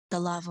the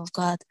love of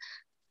God,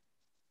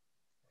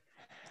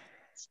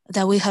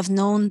 that we have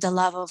known the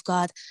love of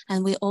God,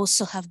 and we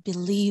also have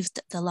believed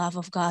the love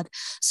of God.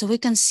 So we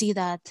can see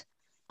that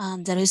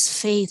there is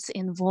faith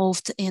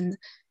involved in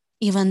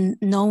even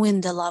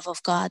knowing the love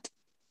of God.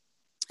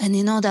 And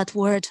you know that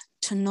word,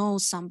 to know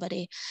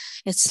somebody,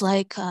 it's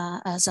like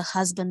as a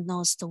husband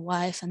knows the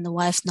wife and the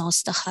wife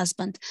knows the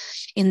husband,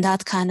 in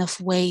that kind of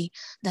way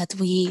that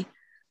we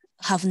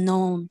have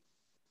known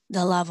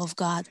the love of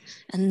God,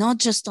 and not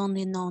just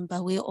only known,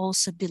 but we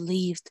also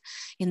believed.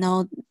 You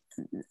know,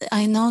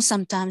 I know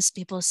sometimes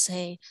people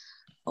say,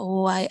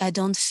 oh, I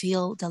don't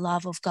feel the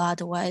love of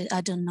God, or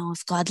I don't know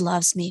if God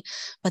loves me.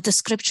 But the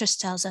scriptures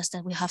tells us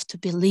that we have to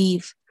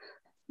believe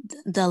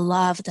the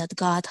love that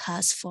God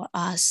has for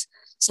us.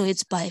 So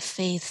it's by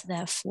faith,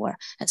 therefore,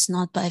 it's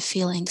not by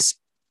feelings.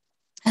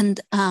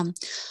 And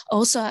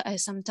also,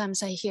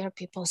 sometimes I hear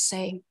people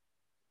say,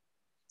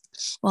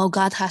 well,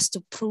 God has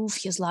to prove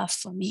his love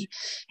for me.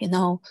 You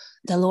know,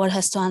 the Lord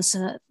has to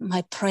answer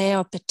my prayer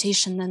or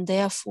petition, and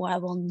therefore I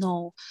will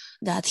know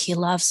that he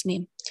loves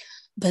me.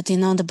 But, you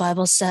know, the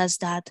Bible says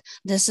that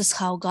this is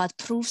how God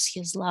proves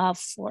his love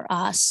for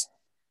us,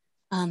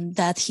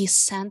 that he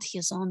sent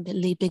his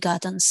only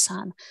begotten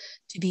son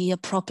to be a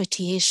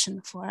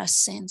propitiation for our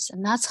sins.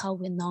 And that's how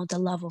we know the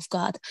love of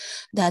God,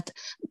 that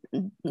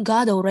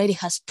God already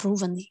has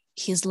proven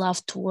his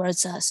love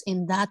towards us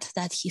in that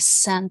he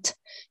sent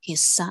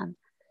his son.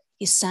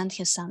 He sent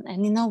his son.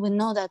 And, you know, we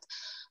know that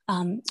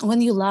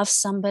when you love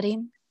somebody,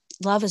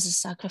 love is a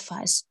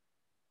sacrifice.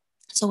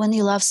 So when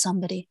you love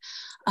somebody,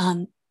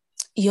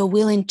 you're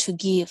willing to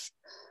give.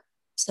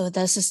 So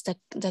this is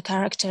the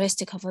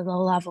characteristic of the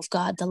love of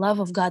God. The love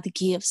of God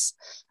gives.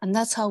 And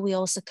that's how we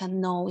also can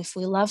know if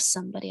we love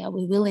somebody. Are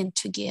we willing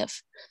to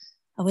give?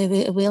 Are we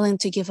willing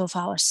to give of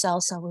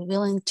ourselves? Are we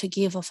willing to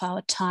give of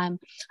our time?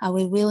 Are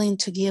we willing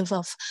to give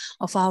of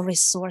our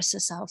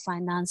resources, our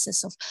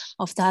finances,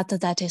 of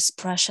that is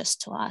precious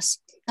to us?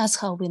 That's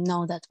how we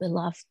know that we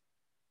love.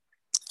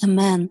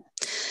 Amen.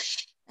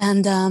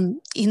 And,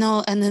 you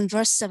know, and in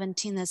verse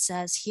 17, it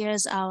says,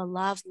 here's our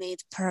love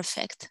made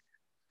perfect,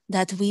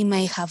 that we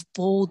may have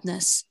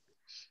boldness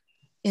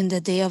in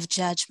the day of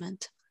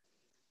judgment.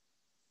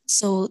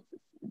 So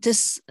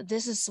this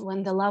is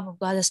when the love of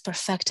God is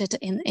perfected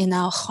in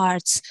our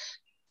hearts.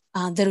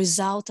 The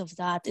result of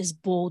that is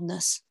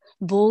boldness.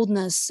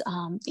 Boldness,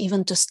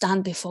 even to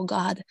stand before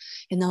God,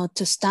 you know,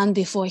 to stand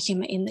before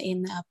him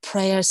in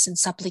prayers and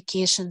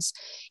supplications,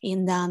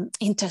 in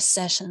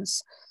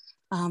intercessions,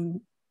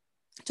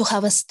 to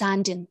have a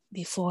standing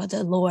before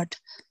the Lord,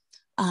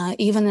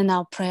 even in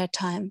our prayer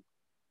time.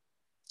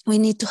 We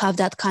need to have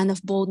that kind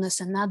of boldness,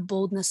 and that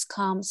boldness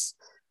comes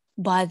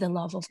by the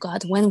love of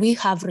God. When we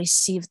have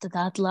received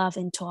that love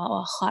into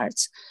our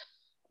hearts,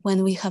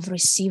 when we have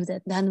received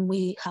it, then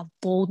we have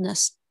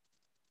boldness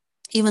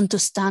even to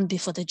stand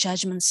before the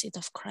judgment seat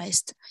of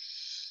Christ.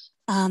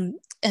 And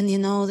you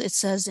know, it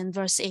says in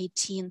verse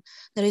 18,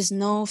 there is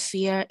no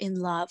fear in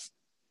love,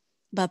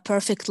 but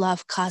perfect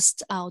love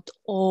casts out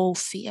all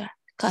fear,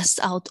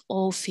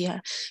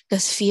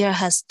 because fear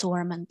has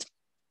torment.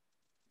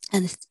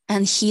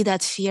 And he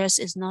that fears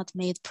is not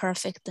made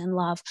perfect in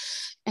love.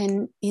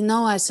 And, you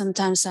know, I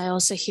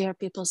also hear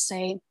people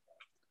say,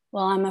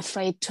 well, I'm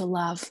afraid to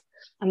love.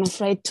 I'm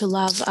afraid to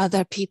love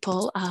other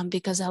people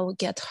because I will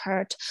get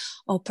hurt.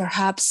 Or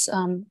perhaps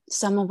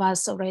some of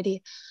us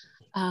already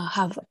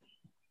have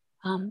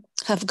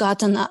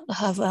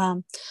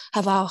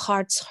our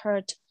hearts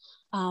hurt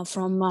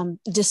from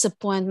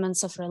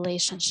disappointments of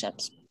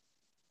relationships.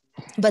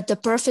 But the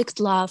perfect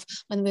love,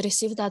 when we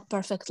receive that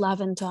perfect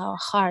love into our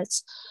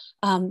hearts,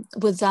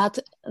 with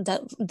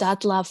that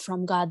love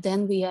from God,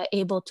 then we are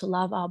able to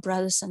love our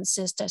brothers and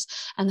sisters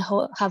and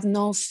have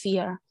no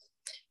fear.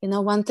 You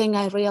know, one thing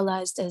I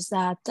realized is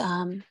that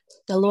the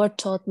Lord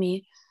taught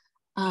me,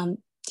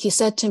 he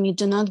said to me,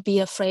 do not be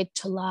afraid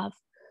to love.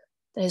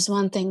 There's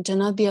one thing, do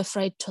not be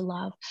afraid to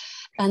love.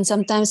 And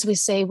sometimes we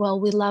say, well,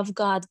 we love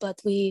God, but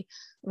we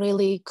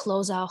really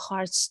close our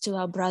hearts to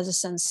our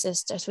brothers and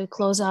sisters. We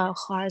close our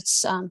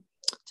hearts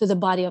to the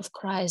body of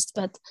Christ,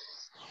 but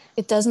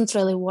it doesn't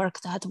really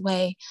work that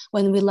way.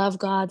 When we love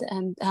God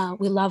and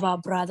we love our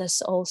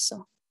brothers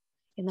also,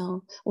 you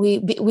know, we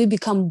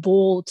become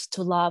bold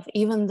to love,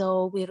 even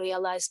though we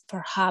realize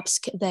perhaps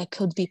there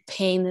could be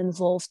pain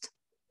involved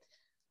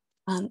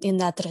in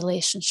that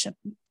relationship.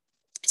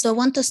 So I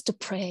want us to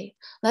pray.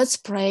 Let's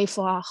pray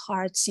for our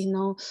hearts, you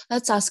know.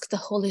 Let's ask the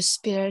Holy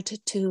Spirit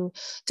to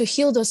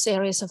heal those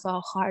areas of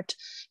our heart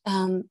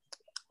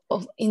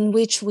in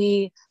which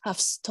we have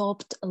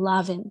stopped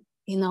loving,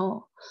 you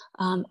know,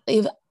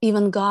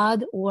 even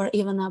God or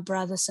even our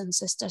brothers and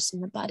sisters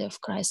in the body of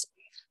Christ.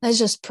 Let's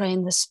just pray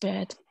in the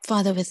Spirit.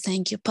 Father, we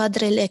thank you.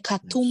 Padre le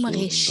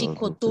katumre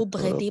shiko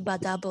dobre di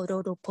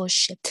badaboro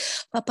poshe.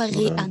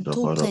 Papari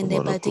antu prende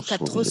badika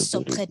truso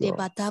prede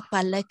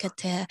badapa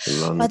lekete.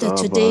 Father,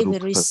 today we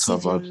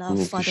receive your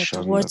love, Father,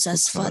 towards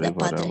us, Father,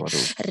 Padre.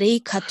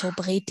 Rekato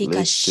breti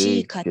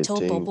kashi kato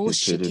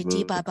boboshi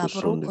kiti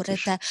bababro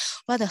koreta.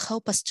 Father,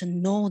 help us to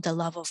know the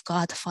love of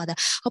God, Father.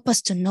 Help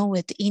us to know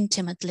it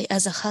intimately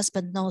as a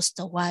husband knows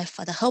the wife,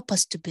 Father. Help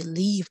us to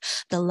believe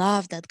the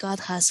love that God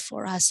has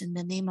for us in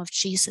the name of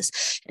Jesus.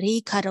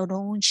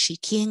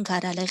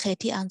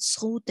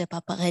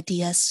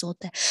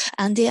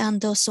 Ande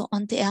andoso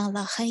ante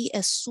la hai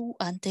esu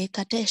ante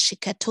kadeshi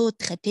kato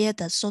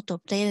trededa soto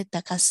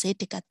preda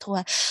kasete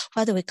katoa.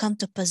 Father, we come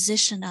to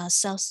position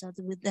ourselves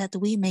that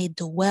we may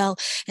dwell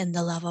in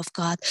the love of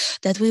God,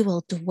 that we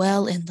will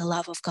dwell in the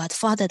love of God.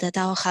 Father, that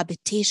our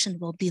habitation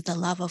will be the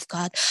love of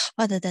God.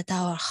 Father, that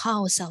our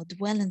house, our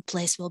dwelling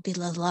place will be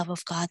the love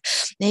of God.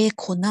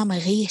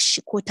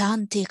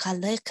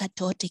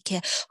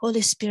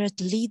 Holy Spirit,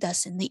 lead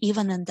us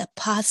even in the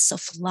paths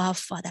of love,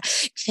 Father.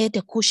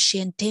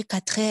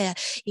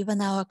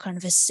 Even our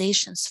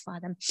conversations,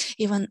 Father,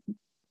 even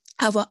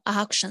our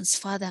actions,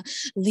 Father,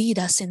 lead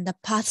us in the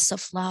paths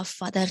of love,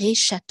 Father.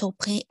 Risha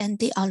topre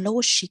endi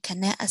aloshi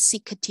kane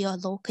asikati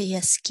aloke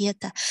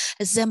yaskieta.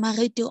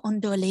 Zemarito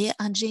ondole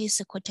anje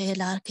sekote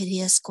la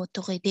kedies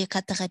kotore de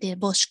katrade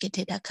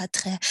boshkete da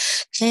katre.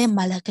 Kle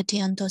malakati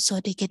ando so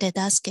de kede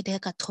das kede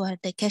katro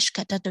de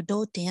keshkata do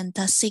dote and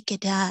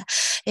tasikeda.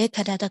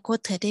 Ekada da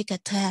kote de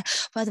katre.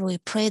 Father, we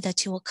pray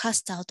that you will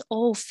cast out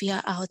all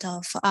fear out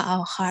of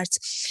our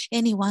hearts.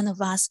 Any one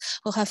of us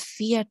who have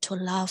fear to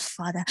love,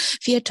 Father,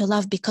 fear to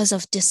love because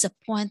of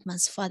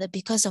disappointments, Father,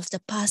 because of the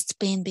past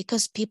pain,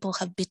 because people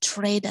have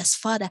betrayed us,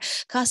 Father,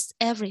 cast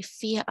every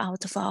fear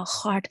out of our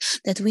heart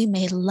that we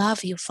may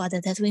love you, Father,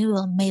 that we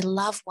may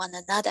love one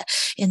another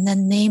in the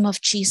name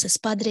of Jesus.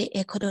 Padre,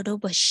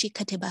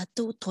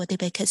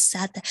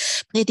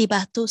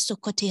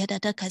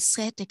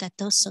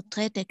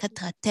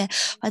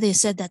 Father, you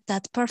said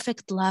that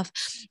perfect love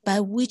by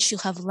which you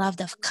have loved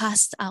have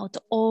cast out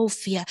all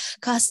fear,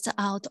 cast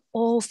out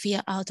all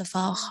fear out of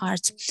our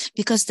hearts,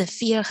 because the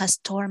fear has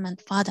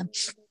torment, Father.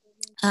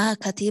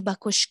 Katiba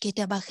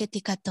kushkita baketi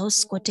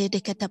katos kote de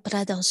kata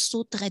prada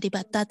sutra di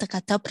batata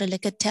kata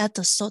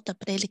prelekata sota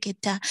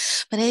prelekata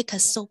preka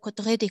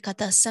sokotre di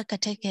kata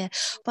sakateke.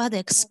 Father,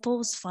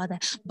 expose, Father,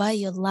 by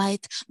your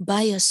light,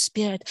 by your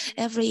spirit,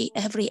 every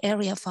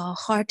area of our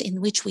heart in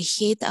which we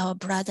hate our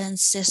brother and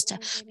sister.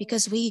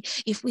 Because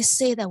if we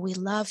say that we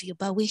love you,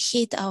 but we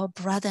hate our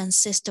brother and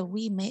sister,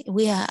 we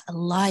are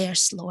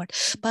liars, Lord.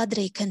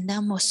 Padre,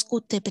 kanamos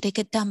kute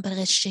preketam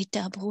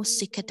breshita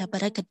brusi kata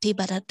barakati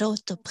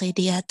baradoto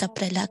predi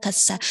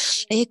prelakasa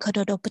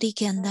ekodo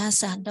priki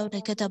andasa ando de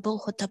keta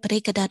boho ta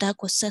preke da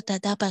kosata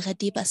da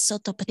baradiba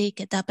soto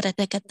preke da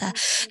predekata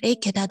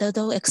ekeda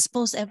do.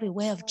 Expose every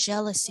way of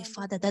jealousy,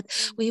 Father, that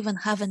we even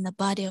have in the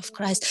body of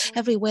Christ,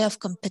 every way of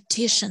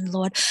competition,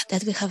 Lord,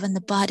 that we have in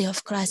the body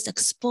of Christ.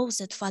 Expose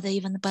it, Father,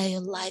 even by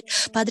your light.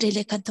 Padre,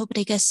 le canto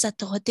preke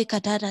sato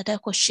hotika da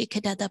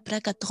koshike da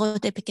preka tro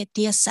de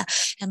peketiasa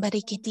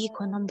embarikiti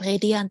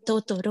konombredi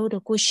antoto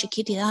rodo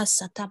kushikiti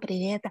asa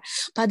tabreda.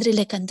 Padre,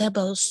 le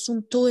cantaba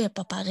sunto e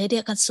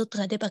paparedia can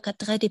sutra de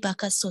bacatra de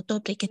bacasoto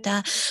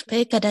precata,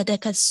 precada de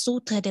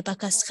casutra de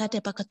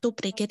bacascate bacato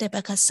precate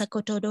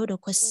bacasacoto do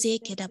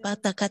coseke da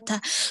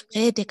batacata,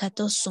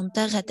 predicato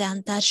suntara de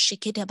antar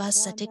shiki de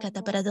basatica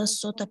da brado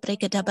soto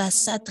precata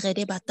basatre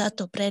de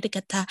batato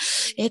predicata,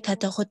 e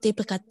catarote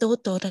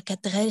pecatoto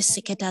recatre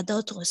secata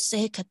d'otro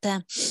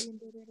secata.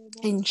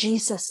 In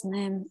Jesus'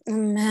 name,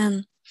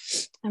 amen.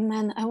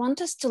 Amen. I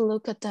want us to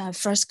look at 1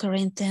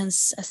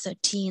 Corinthians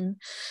 13,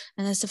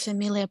 and it's a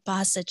familiar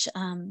passage,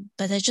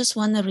 but I just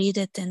want to read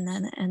it in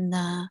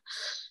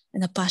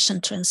the Passion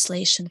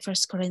Translation, 1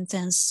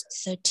 Corinthians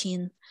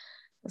 13,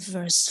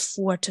 verse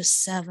 4 to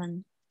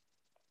 7.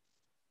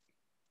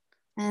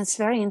 And it's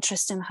very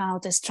interesting how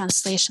this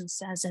translation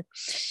says it.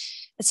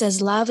 It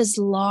says, love is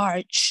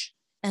large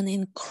and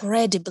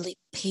incredibly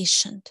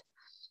patient.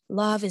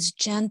 Love is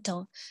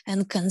gentle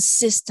and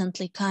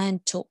consistently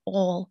kind to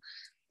all.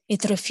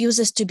 It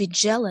refuses to be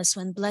jealous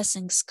when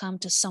blessings come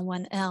to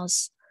someone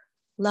else.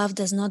 Love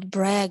does not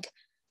brag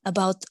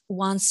about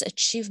one's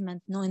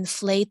achievement nor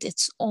inflate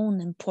its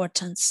own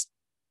importance.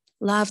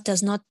 Love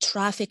does not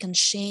traffic in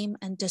shame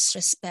and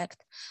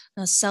disrespect,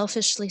 nor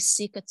selfishly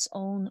seek its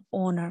own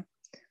honor.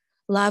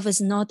 Love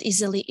is not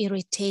easily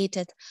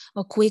irritated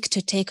or quick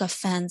to take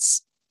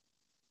offense.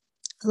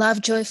 Love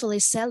joyfully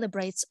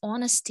celebrates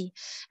honesty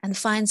and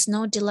finds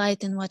no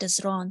delight in what is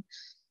wrong.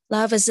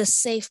 Love is a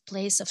safe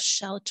place of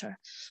shelter,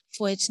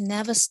 for it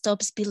never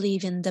stops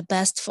believing the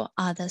best for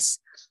others.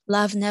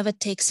 Love never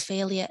takes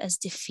failure as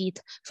defeat,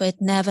 for it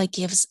never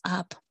gives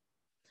up.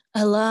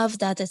 I love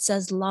that it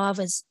says love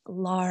is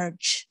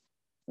large.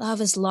 Love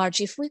is large.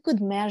 If we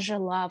could measure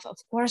love, of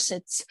course,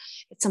 it's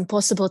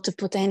impossible to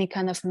put any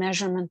kind of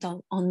measurement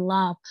on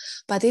love.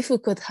 But if we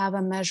could have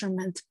a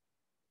measurement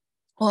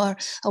or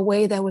a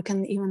way that we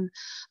can even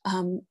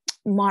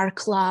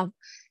mark love,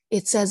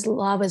 it says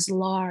love is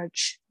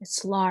large.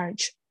 It's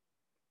large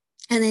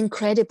and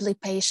incredibly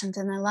patient.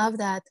 And I love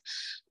that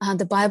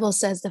the Bible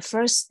says the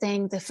first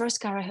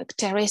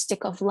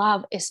characteristic of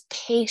love is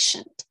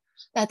patient.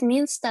 That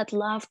means that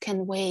love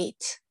can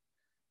wait.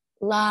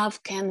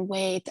 Love can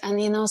wait.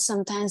 And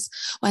sometimes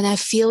when I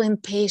feel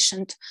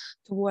impatient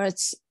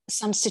towards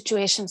some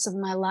situations of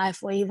my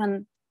life, or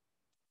even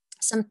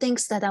some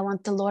things that I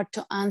want the Lord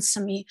to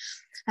answer me,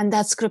 and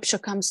that scripture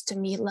comes to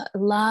me,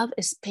 love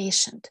is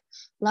patient.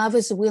 Love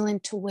is willing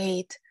to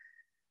wait.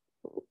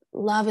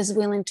 Love is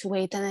willing to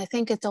wait. And I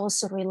think it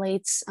also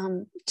relates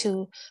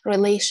to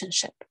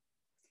relationship.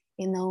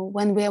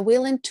 When we're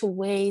willing to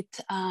wait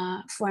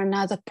for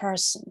another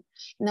person,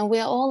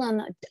 we're all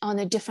on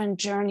a different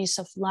journeys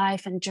of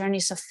life and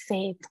journeys of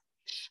faith.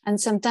 And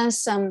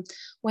sometimes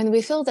when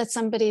we feel that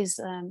somebody's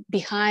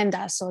behind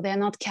us or they're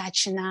not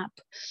catching up,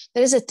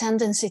 there's a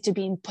tendency to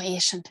be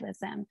impatient with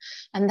them.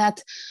 And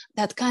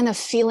that kind of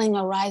feeling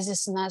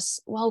arises in us,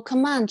 well,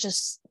 come on,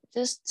 just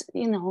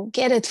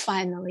get it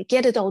finally,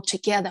 get it all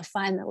together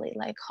finally.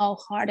 Like, how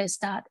hard is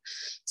that?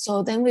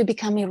 So then we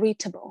become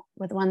irritable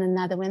with one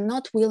another. We're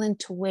not willing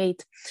to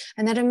wait.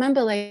 And I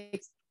remember,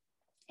 like,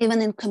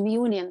 even in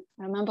communion,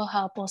 I remember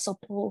how Apostle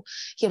Paul,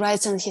 he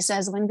writes and he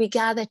says, when we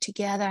gather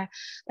together,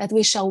 that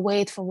we shall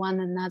wait for one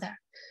another.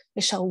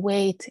 We shall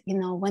wait,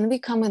 when we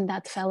come in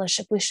that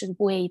fellowship, we should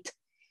wait.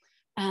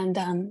 And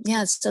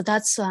so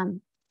that's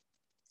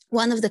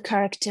one of the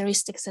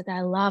characteristics that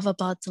I love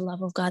about the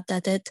love of God,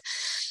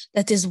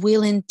 that is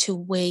willing to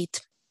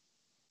wait.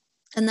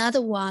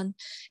 Another one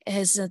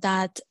is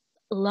that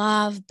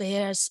love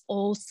bears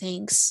all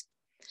things.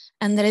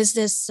 And there is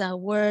this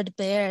word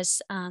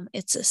bears,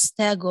 it's a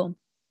stego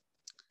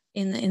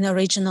in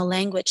original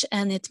language,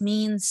 and it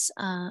means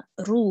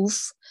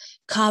roof,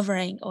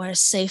 covering, or a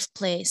safe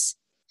place.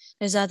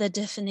 There's other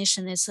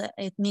definition,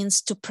 it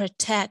means to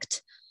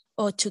protect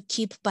or to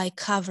keep by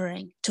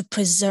covering, to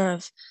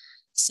preserve.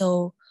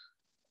 So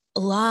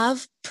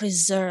love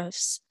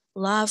preserves,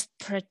 love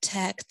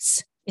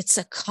protects, it's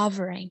a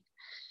covering.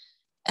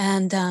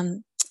 And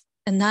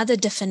another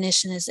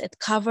definition is it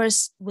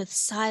covers with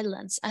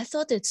silence. I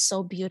thought it's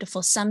so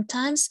beautiful.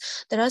 Sometimes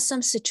there are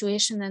some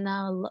situations in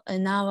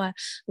our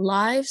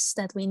lives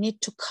that we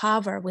need to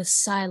cover with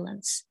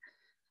silence,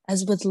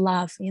 as with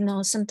love.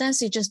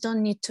 Sometimes you just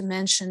don't need to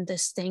mention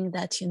this thing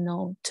that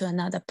to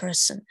another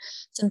person.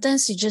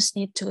 Sometimes you just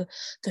need to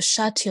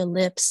shut your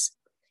lips,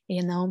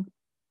 to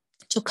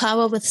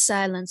cover with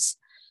silence,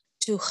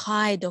 to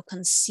hide or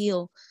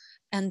conceal,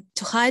 and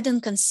to hide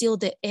and conceal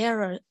the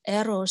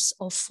errors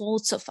or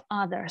faults of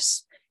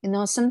others.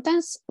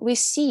 Sometimes we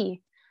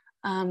see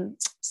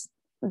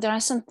there are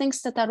some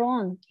things that are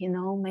wrong,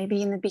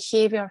 maybe in the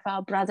behavior of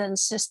our brother and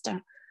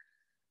sister,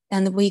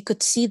 and we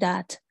could see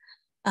that.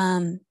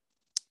 But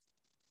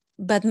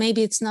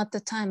maybe it's not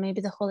the time.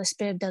 Maybe the Holy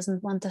Spirit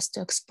doesn't want us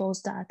to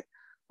expose that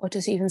or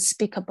to even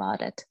speak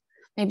about it.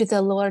 Maybe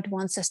the Lord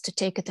wants us to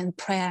take it in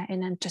prayer,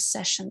 in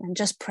intercession, and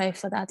just pray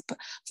for that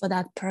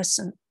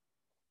person.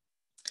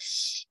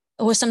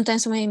 Or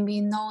sometimes when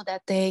we know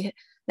that they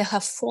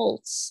have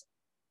faults,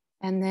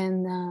 and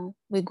then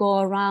we go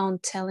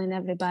around telling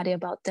everybody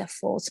about their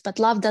faults. But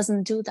love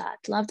doesn't do that.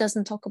 Love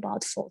doesn't talk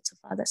about faults of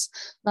others.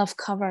 Love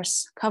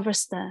covers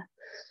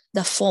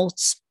the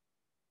faults.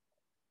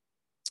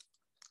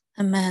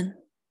 Amen.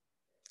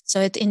 So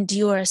it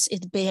endures,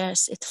 it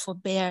bears, it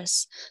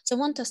forbears. So I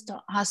want us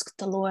to ask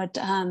the Lord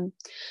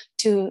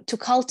to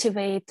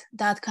cultivate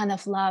that kind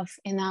of love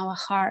in our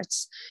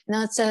hearts.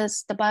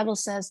 The Bible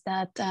says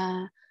that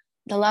the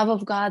love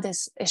of God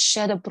is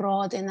shed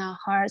abroad in our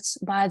hearts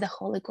by the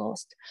Holy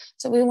Ghost.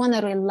 So we want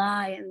to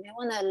rely and we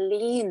want to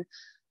lean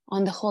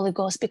on the Holy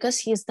Ghost, because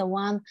He's the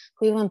one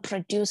who even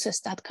produces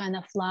that kind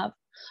of love.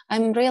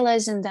 I'm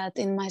realizing that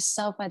in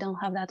myself, I don't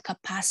have that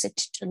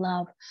capacity to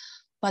love.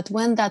 But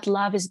when that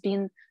love is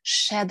being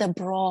shed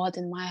abroad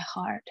in my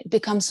heart, it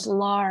becomes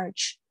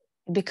large,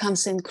 it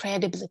becomes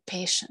incredibly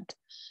patient.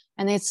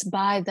 And it's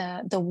by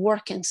the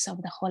workings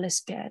of the Holy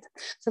Spirit.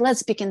 So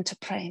let's begin to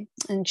pray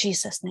in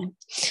Jesus' name.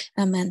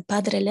 Amen.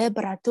 Padre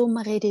lebra tu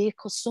maridi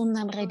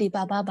kusuna maridi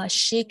baba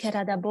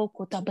shikera da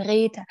boku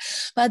tabrita.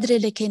 Padre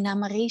leke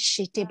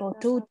namarishi te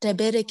botu te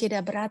bereke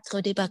da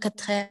bratro de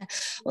bakatre.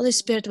 Holy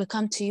Spirit, we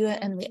come to you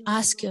and we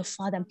ask you,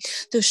 Father,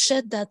 to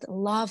shed that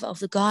love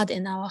of God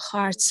in our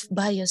hearts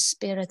by your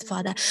Spirit,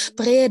 Father.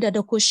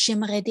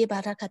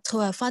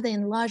 Father,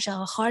 enlarge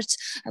our hearts,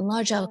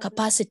 enlarge our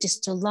capacities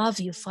to love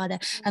you, Father,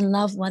 and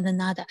love one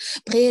another.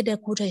 Give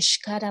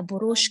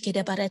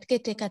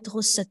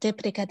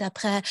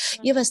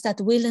us that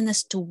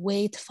willingness to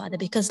wait, Father,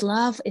 because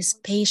love is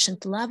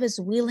patient, love is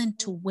willing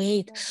to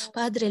wait.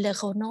 Padre,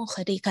 help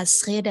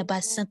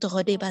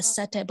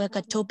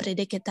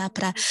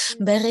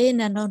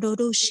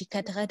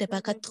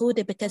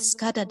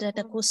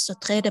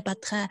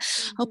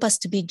us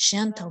to be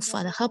gentle,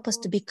 Father. Help us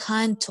to be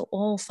kind to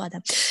all,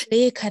 Father.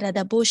 Create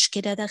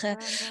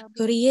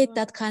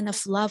that kind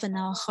of love in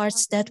our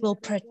hearts that will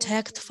protect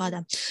protect,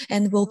 Father,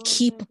 and will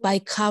keep by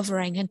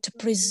covering and to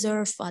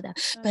preserve, Father.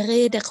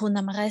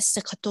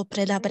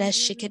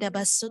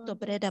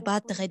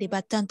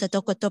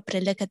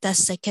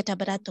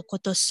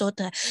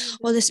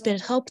 Holy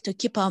Spirit, help to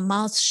keep our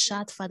mouths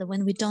shut, Father,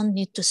 when we don't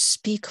need to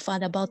speak,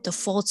 Father, about the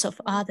faults of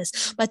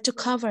others, but to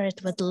cover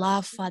it with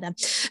love, Father.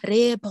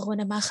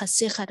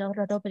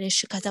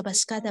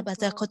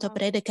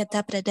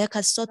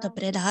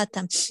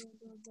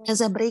 As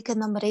a break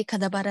and break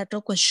da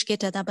baratoko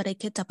shketa da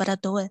bareketa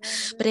baradoe,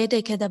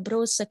 brede da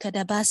brosa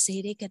da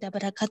basi, rika da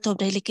barakato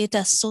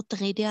delicata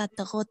sotredia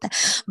tarota,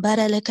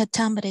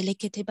 baralekatambre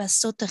lekete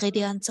basota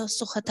redianzo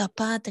suhata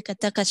pata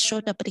kataka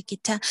shota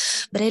brikita,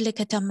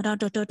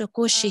 brelekatamrado dodo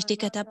koshi,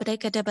 ticata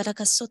breka de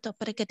barakasota,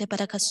 breka de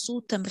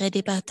barakasuta,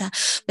 bredibata,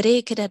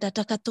 breka da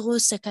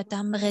takatrusa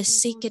katamre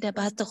siki de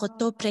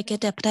bataroto, breka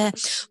de pre.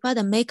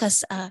 Father, make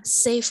us a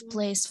safe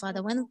place,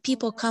 Father. When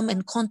people come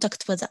in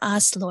contact with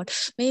us, Lord,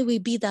 may we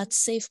be that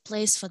safe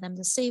place for them,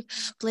 the safe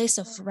place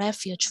of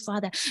refuge,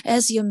 Father,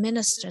 as your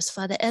ministers,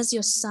 Father, as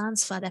your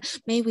sons, Father,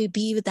 may we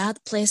be that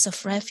place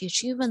of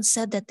refuge. You even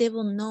said that they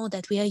will know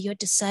that we are your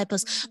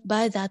disciples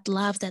by that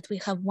love that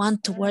we have one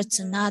towards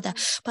another.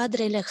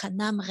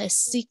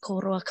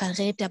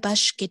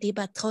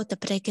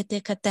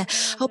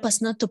 Help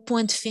us not to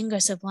point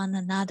fingers at one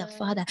another,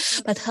 Father,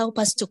 but help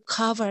us to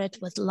cover it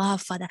with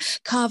love, Father,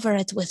 cover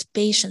it with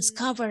patience,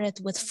 cover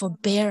it with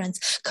forbearance,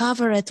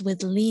 cover it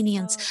with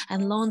lenience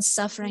and long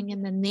suffering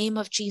in the name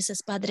of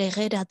Jesus. Padre,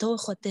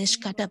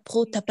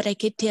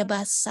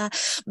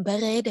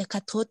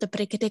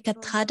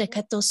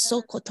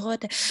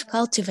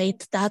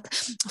 cultivate that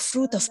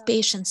fruit of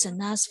patience in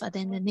us, Father,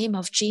 in the name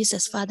of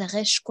Jesus, Father,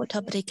 that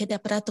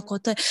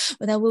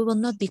we will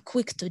not be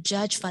quick to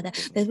judge, Father,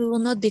 that we will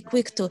not be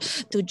quick to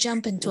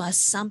jump into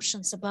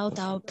assumptions about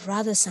our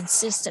brothers and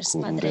sisters.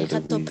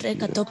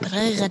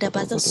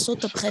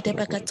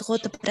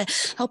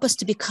 Help us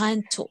to be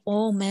kind to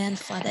all men,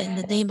 Father, in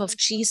the name of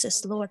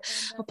Jesus, Lord.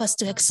 Help us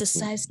to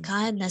exercise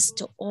kindness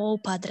to all,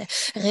 Padre.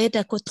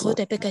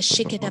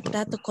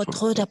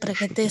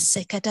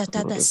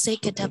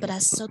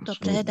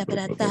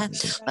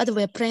 Father,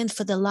 we're praying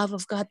for the love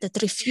of God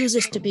that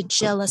refuses to be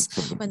jealous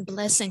when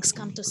blessings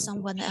come to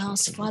someone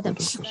else, Father.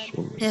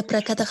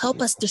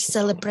 Help us to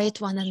celebrate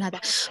one another.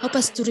 Help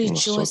us to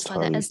rejoice,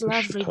 Father, as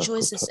love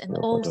rejoices in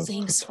all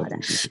things, Father.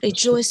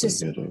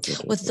 Rejoices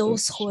with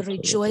those who are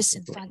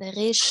rejoicing, Father.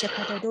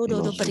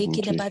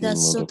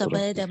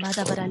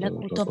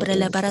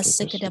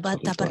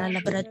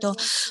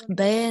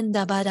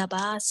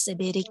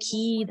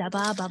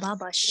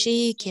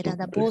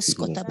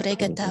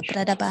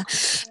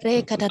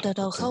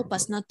 Help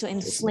us not to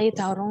inflate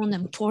our own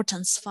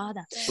importance,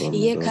 Father.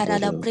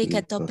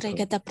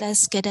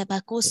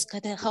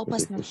 Help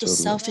us not to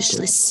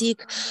selfishly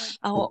seek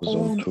our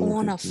own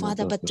honor,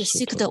 Father, but to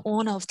seek the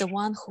honor of the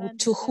one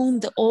to whom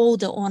all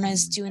the honor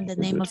is due in the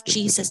name of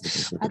Jesus.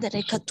 Father,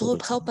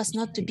 help us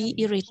not to be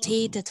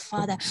irritated,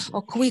 Father,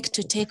 or quick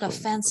to take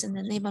offense in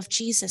the name of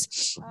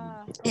Jesus.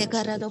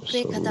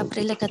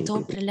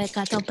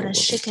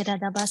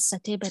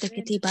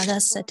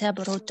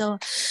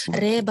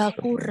 Reba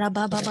kurra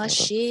baba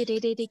bashere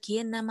de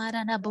kiena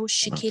marana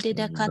boshikiri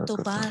da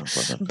katoba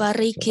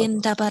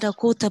barikinda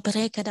barakuta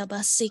breka da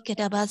basike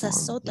da baza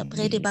sota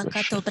bredi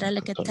bakato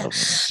breleketa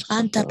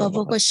anta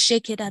baboko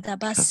shekira da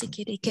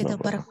basikiri keda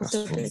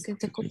barakuta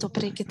breketa kuto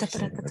breketa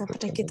breketa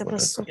breketa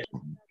basota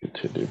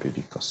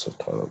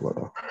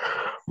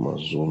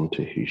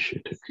Mazonte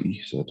hishete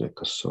kisa de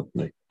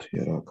kasabne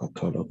tera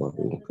katala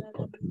badun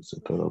kapati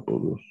zetara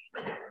bolus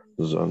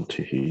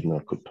zanti hina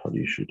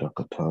kutali shida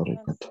katare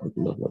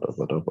katala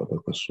bada bada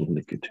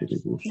kasuni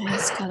kitiribus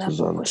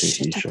zanti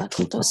hisha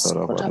tuta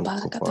karabado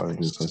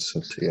kopari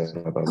kasete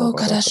yara bada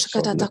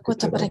kasabne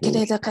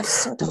kitiribus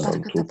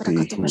zantu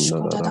pihi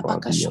nada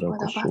badi yara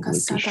kusubne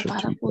kishati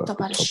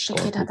prakutapari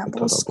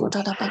katarabus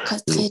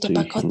zuti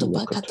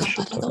hina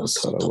katashata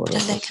katara bada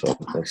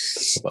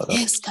kasabne bada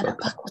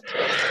kasata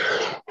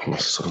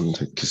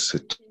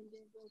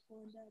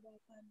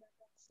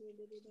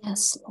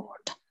Yes,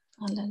 Lord.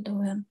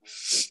 Hallelujah.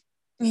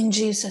 In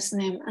Jesus'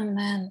 name,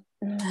 amen.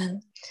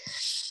 Amen.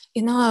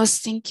 You know, I was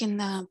thinking,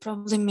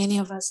 probably many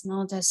of us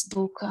know this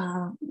book,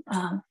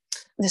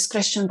 this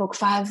Christian book,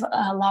 5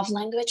 Love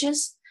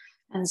Languages.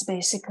 And it's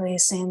basically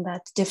saying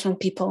that different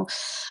people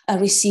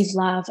receive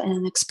love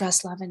and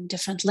express love in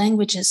different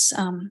languages.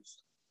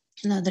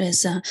 There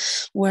is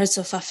words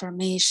of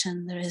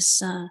affirmation, there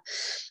is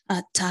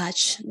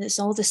touch, there's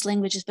all these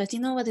languages. But you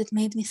know what it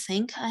made me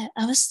think? I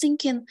was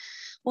thinking,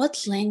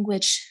 what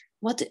language,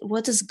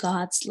 what is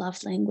God's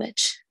love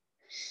language?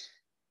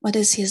 What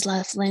is his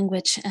love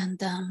language? And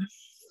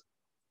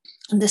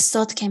this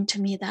thought came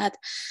to me that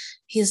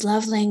his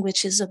love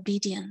language is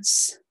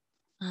obedience.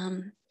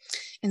 And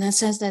it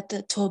says that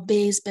to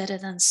obey is better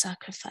than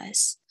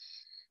sacrifice.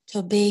 To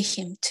obey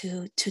him,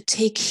 to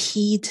take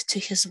heed to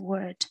his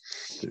word.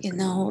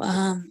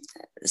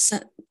 So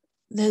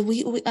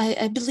that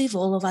I believe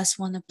all of us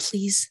want to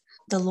please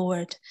the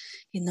Lord,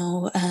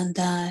 and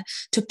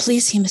to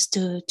please him is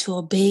to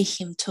obey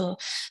him, to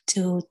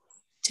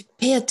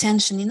pay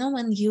attention.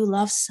 When you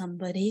love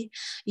somebody,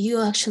 you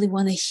actually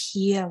want to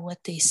hear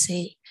what they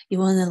say. You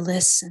want to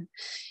listen.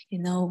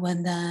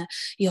 When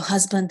your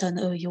husband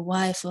or your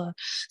wife or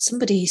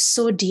somebody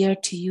so dear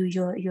to you,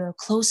 your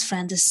close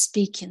friend is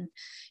speaking,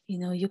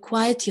 you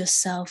quiet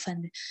yourself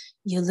and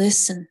you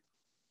listen.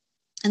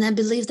 And I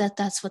believe that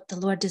that's what the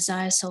Lord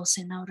desires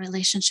also in our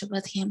relationship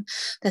with him,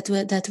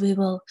 that we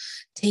will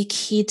take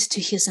heed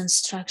to his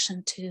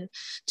instruction, to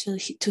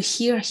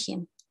hear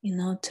him,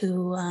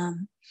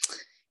 to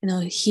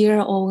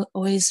hear, O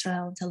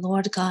Israel, the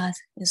Lord God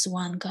is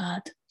one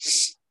God.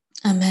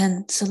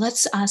 Amen. So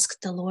let's ask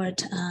the Lord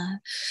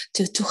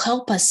to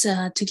help us,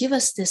 to give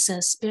us this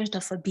spirit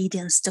of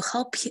obedience, to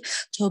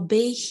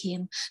obey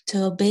Him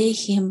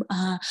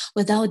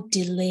without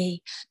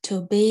delay, to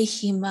obey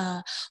Him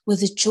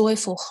with a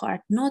joyful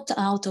heart, not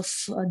out of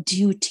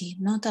duty,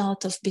 not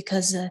out of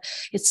because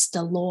it's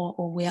the law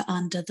or we are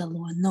under the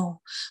law,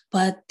 no,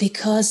 but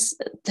because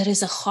there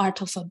is a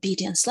heart of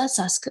obedience. Let's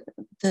ask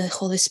the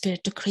Holy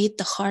Spirit to create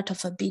the heart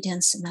of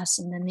obedience in us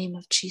in the name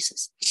of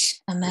Jesus.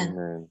 Amen.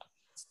 Amen.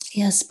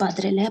 Yes,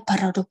 Padre, le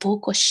parado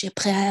poco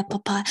sheprea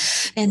papa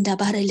and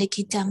barele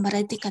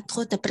kitambare di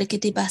catrota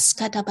pregedi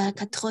bascada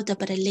barcatrota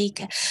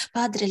breleke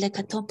Padre le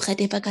cato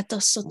prede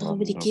bagato sotto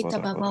vidikita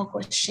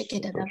baboko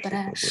shake da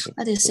bra.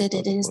 Father said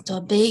it is to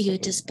obey you,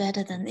 it is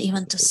better than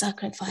even to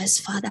sacrifice,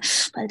 Father.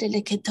 Padre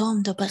le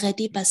ketom do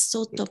bredi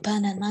basoto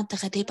pana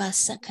mata de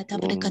basakata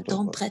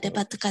brecatom prede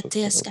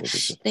batcatesca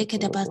reke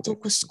da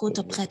batuco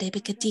scuto prede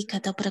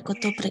becatica da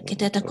brecoto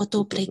pregede da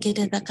coto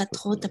pregede da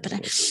catrota pre.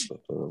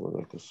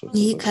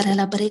 Ni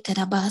karala breke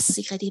da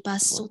basi kadi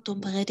basoto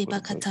brede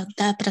bakata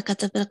da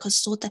brakata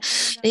brakasota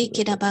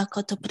reke da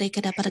bakoto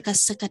breke da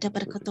brakasaka da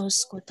brakato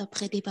skota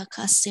brede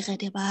bakasi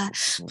rede ba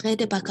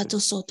brede bakato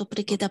soto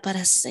breke da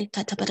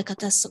baraseka da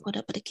brakata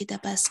sokota breke da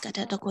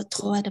baskata da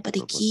kotroa da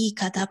breki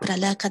kada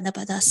bralaka da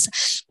badas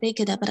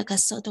reke da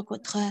brakasoto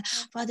kotroa.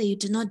 Father, you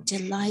do not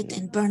delight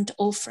in burnt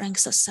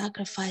offerings or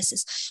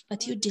sacrifices,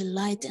 but you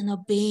delight in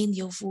obeying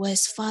your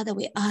voice. Father,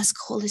 we ask,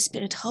 Holy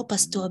Spirit, help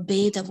us to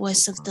obey the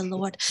voice of the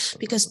Lord,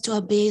 because to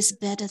obey is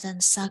better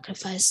than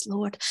sacrifice,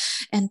 Lord,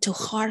 and to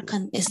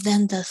hearken is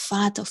then the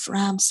fat of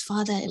rams.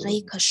 Father,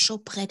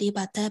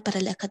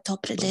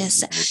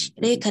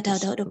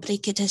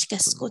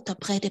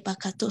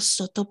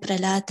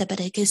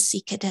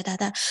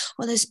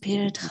 Holy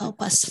Spirit,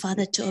 help us,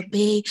 Father, to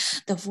obey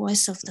the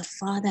voice of the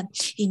Father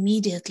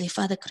immediately.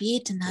 Father,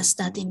 create in us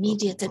that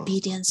immediate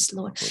obedience,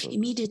 Lord,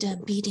 immediate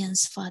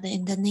obedience, Father,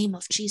 in the name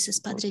of Jesus.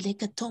 That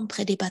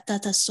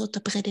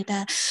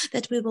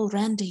we will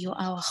render you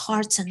our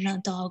hearts and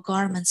not our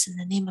garments in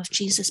the name of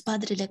Jesus.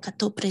 Padre le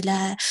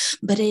catoprela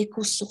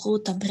breku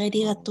suhuta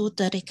bredia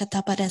tuta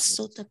recatapara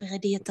sota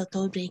bredia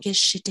tato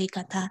bregeshite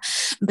kata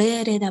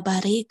bere da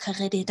barika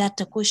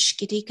redata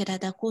kushkirika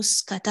da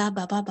kuskata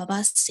baba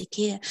baba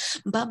seke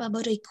baba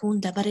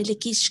borikunda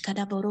barelekish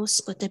kada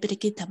borosko te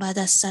brekita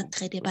bada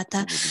satre de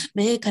bata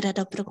be kada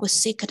da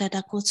prokosika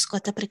da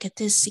kuskota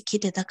brekete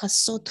sikide da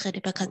kasotre de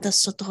bakata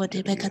sotro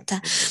de bekata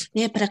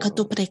ne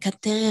prakato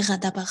prekatera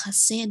da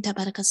bahasenta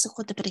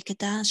barakasoko de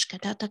breketash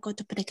kada da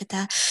koto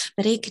breketa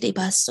brekri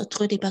basso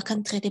tro de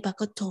bakantre de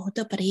bakato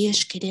da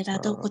bresh kidera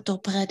do koto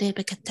prade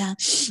bekata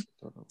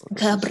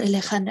Gabriele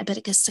Hanna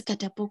Bergesaka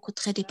da Boko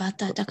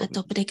Tredibata da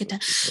Kato Breketa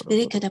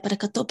Berekada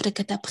Brakato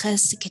Breketa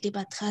Press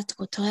Kedibatrat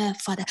Kotoya,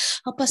 Father.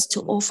 Help us to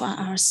offer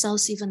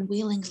ourselves even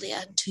willingly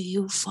unto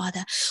you,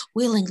 Father,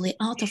 willingly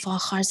out of our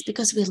hearts,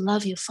 because we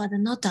love you, Father,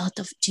 not out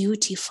of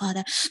duty,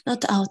 Father,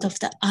 not out of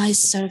the eye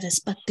service,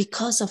 but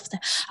because of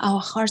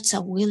our hearts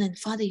are willing.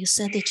 Father, you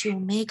said that you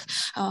will make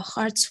our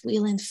hearts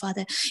willing,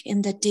 Father,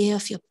 in the day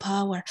of your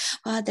power.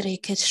 Father,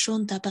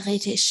 Ketshunta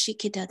Brete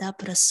Shikida da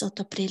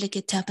Brasoto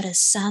Prelegeta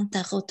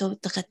Santa Roto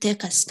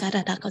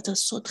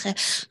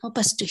help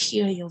us to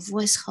hear your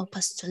voice, help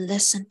us to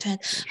listen to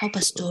it, help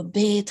us to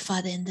obey it,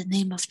 Father, in the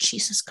name of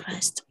Jesus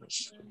Christ.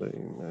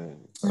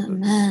 Amen.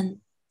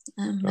 Amen.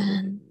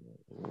 Amen.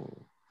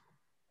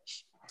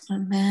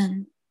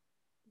 Amen.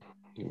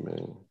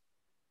 Amen.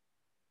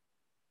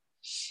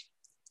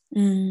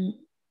 Mm.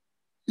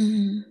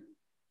 Mm.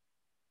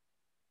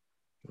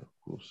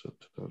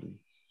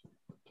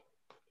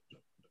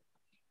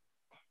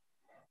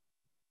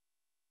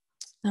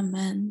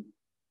 Amen.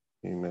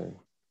 Amen.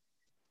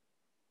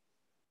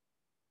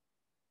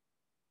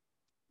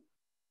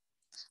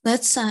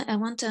 Let's. I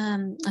want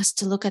us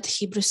to look at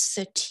Hebrews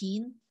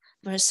 13,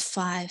 verse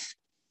 5.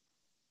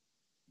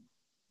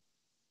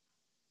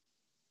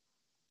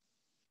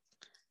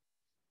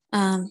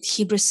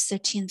 Hebrews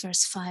 13,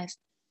 verse 5.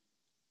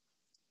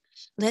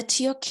 Let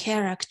your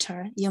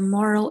character, your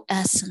moral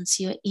essence,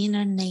 your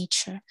inner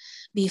nature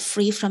be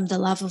free from the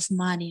love of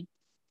money.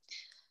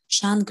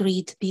 Shun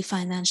greed, be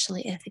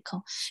financially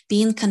ethical,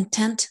 being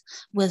content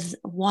with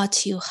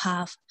what you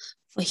have.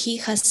 For he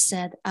has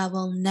said, I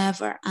will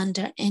never,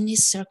 under any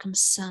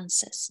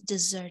circumstances,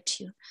 desert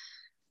you,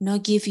 nor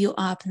give you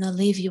up, nor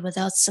leave you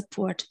without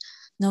support,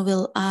 nor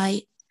will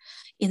I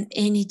in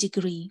any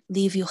degree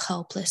leave you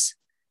helpless,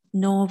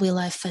 nor will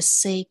I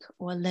forsake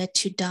or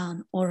let you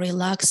down or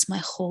relax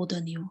my hold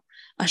on you.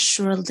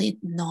 Assuredly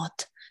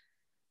not.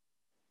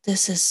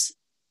 This is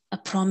a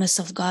promise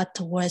of God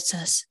towards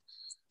us,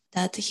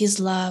 that his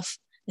love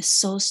is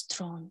so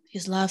strong.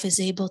 His love is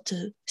able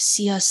to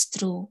see us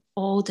through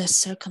all the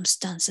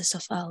circumstances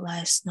of our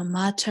lives, no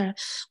matter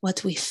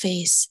what we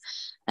face,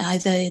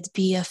 either it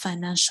be a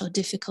financial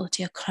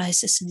difficulty, a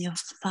crisis in your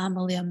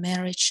family or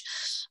marriage,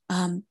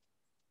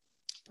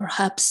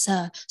 perhaps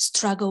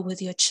struggle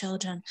with your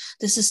children.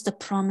 This is the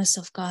promise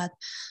of God,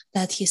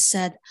 that he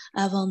said,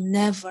 I will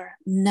never,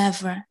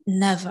 never,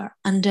 never,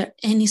 under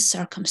any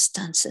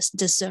circumstances,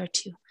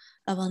 desert you.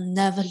 I will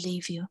never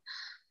leave you,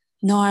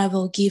 nor I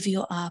will give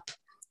you up,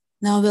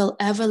 nor will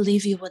ever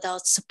leave you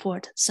without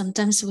support.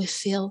 Sometimes we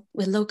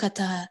look at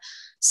the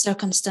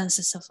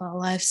circumstances of our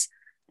lives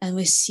and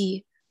we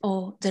see,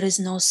 oh, there is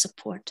no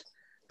support.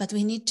 But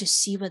we need to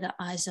see with the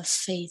eyes of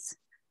faith.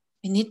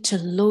 We need to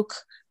look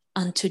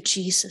unto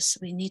Jesus.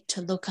 We need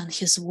to look on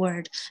his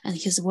word. And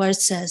his word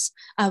says,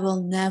 I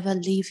will never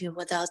leave you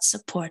without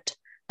support.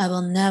 I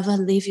will never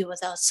leave you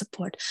without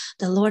support.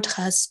 The Lord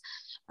has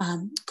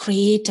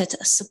created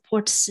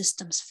support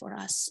systems for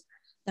us.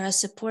 There are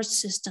support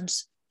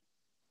systems,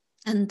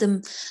 and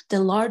the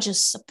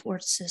largest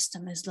support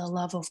system is the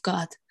love of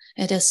God.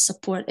 It is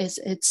support.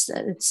 It's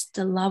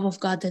the love of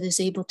God that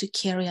is able to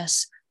carry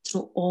us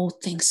through all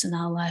things in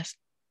our life.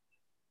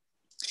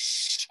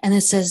 And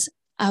it says,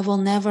 I will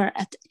never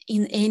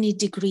in any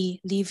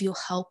degree leave you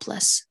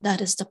helpless.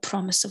 That is the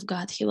promise of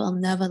God. He will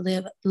never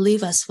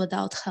leave us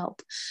without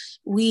help.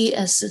 We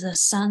as the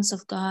sons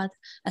of God,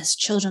 as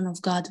children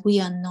of God, we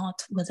are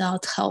not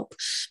without help,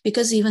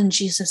 because even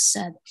Jesus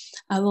said,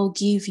 I will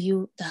give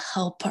you the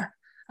helper.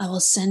 I will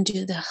send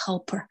you the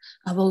helper.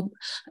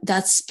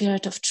 That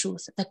spirit of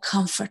truth, the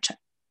comforter,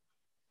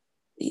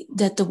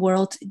 that the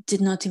world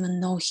did not even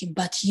know him,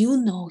 but you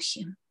know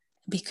him.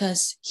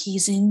 Because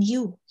he's in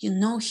you, you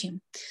know him.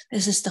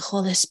 This is the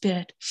Holy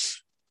Spirit.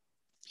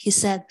 He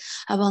said,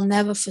 I will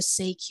never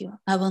forsake you.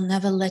 I will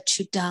never let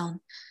you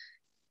down.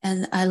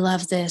 And I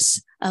love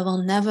this. I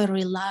will never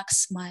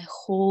relax my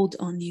hold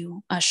on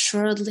you.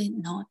 Assuredly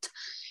not.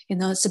 You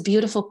know, it's a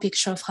beautiful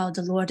picture of how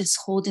the Lord is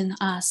holding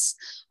us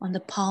on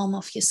the palm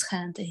of his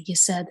hand. And he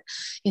said,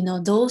 you know,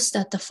 those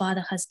that the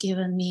Father has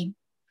given me,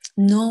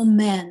 no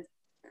man,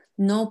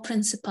 no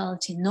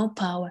principality, no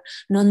power,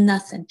 no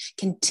nothing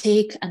can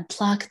take and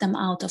pluck them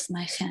out of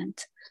my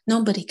hand.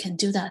 Nobody can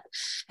do that.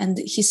 And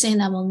he's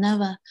saying, I will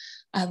never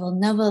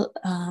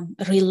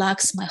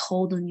relax my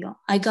hold on you.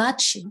 I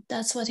got you.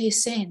 That's what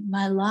he's saying.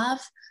 My love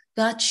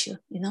got you.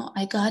 You know,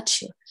 I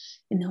got you.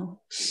 You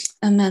know,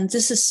 amen.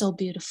 This is so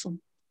beautiful.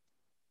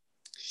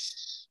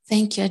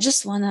 Thank you. I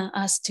just want to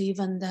ask to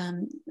even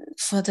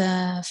for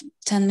the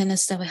 10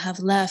 minutes that we have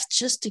left,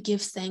 just to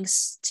give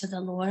thanks to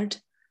the Lord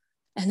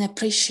and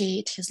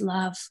appreciate his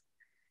love,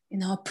 you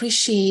know,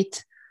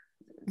 appreciate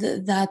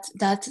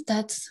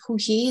that's who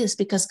he is,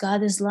 because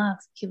God is love.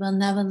 He will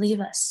never leave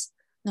us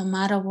no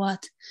matter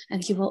what.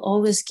 And he will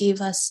always give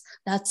us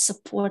that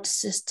support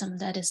system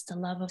that is the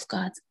love of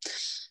God.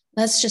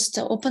 Let's just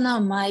open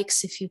our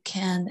mics if you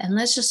can, and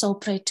let's just all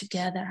pray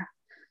together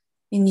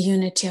in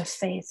unity of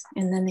faith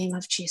in the name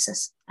of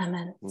Jesus.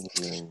 Amen.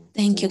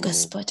 Thank you,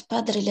 Господь.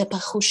 Father,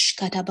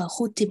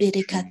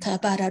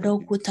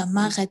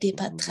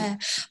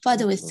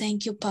 we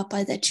thank you,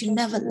 Papa, that you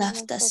never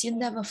left us. You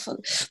never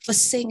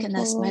forsaken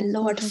us, my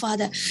Lord,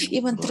 Father.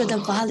 Even through the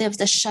valley of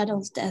the shadow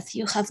of death,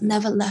 you have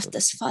never left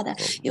us, Father.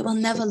 You will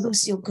never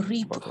lose your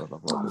grip,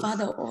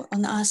 Father,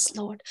 on us,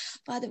 Lord.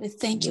 Father, we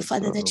thank you,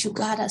 Father, that you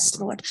got us,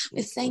 Lord.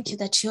 We thank you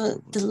that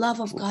the love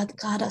of God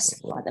got us,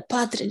 Father.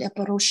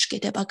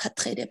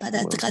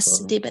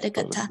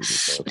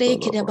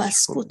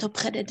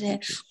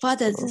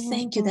 Father,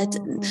 thank you that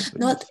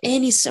not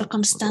any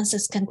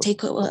circumstances can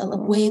take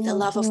away the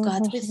love of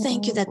God. We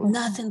thank you that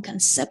nothing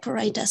can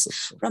separate us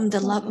from the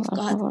love of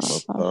God.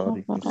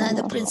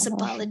 Neither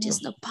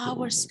principalities, no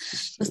powers,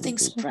 no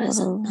things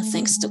present, no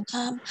things to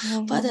come.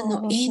 Father,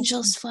 no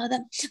angels,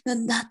 Father, no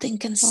nothing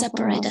can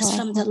separate us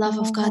from the love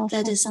of God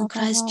that is in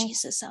Christ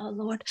Jesus our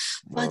Lord.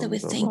 Father, we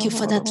thank you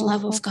for that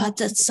love of God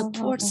that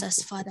supports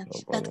us, Father,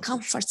 that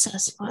comforts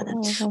us, Father.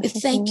 We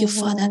thank you,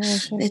 Father,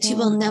 that you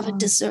will never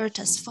desert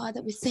us,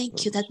 Father. We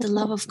thank you that the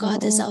love of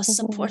God is our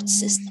support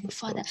system,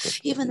 Father.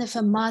 Even if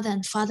a mother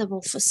and father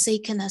will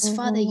forsaken us,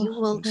 Father, you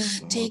will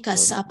take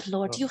us up,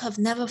 Lord. You have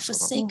never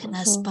forsaken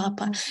us,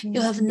 Papa.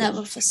 You have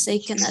never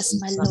forsaken us,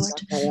 my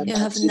Lord. You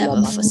have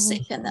never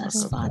forsaken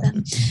us, Father.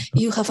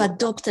 You have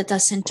adopted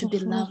us into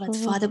beloved,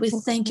 Father. We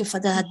thank you for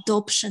the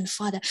adoption,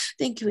 Father.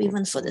 Thank you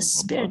even for the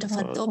spirit of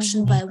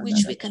adoption by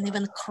which we can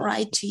even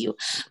cry to you.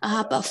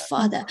 Abba,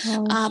 Father,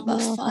 Abba,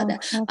 Father,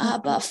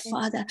 Abba,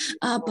 Father,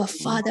 Abba,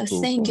 Father,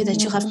 thank you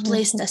that you have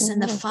placed us in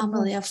the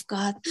family of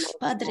God.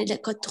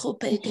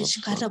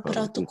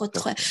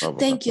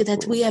 Thank you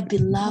that we are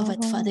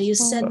beloved, Father. You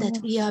said that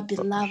we are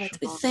beloved.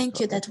 We thank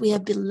you that we are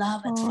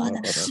beloved,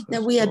 Father,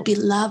 that we are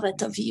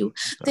beloved of you.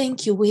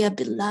 Thank you, we are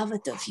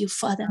beloved of you,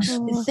 Father.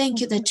 We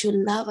thank you that you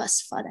love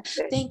us, Father.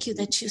 Thank you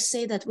that you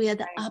say that we are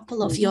the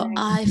apple of your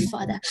eye,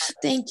 Father.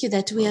 Thank you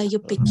that we are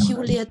your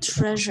peculiar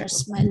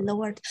treasures, my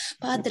Lord.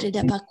 You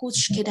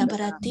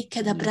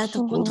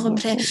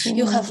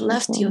have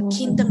left your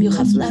kingdom, you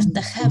have left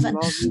the heaven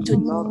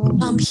to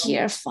come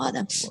here,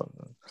 Father,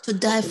 to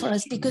die for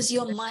us because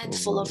you're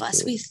mindful of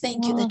us. We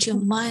thank you that you're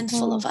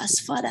mindful of us,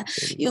 Father.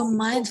 You're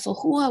mindful.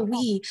 Who are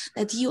we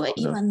that you are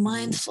even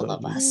mindful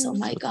of us? Oh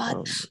my God.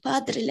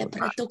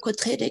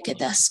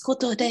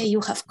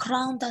 You have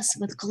crowned us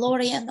with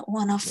glory and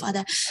honor,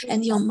 Father,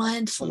 and you're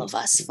mindful of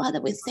us.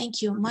 Father, we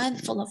thank you. You're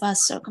mindful of our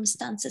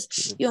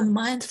circumstances. You're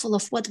mindful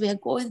of what we are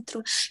going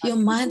through. You're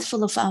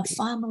mindful of our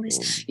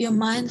families. You're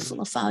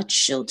mindful of our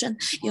children.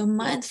 You're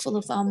mindful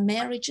of our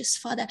marriages,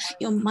 Father.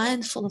 You're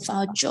mindful of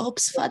our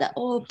jobs, Father.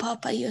 Oh,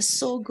 Papa, you're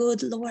so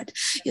good, Lord.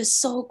 You're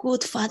so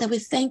good, Father. We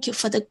thank you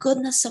for the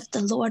goodness of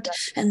the Lord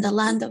and the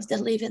land of the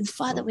living.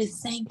 Father, we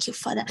thank you,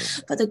 Father,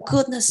 for the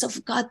goodness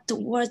of God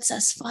towards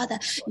us, Father.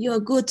 You're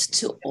good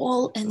to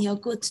all and you're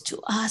good to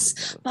us.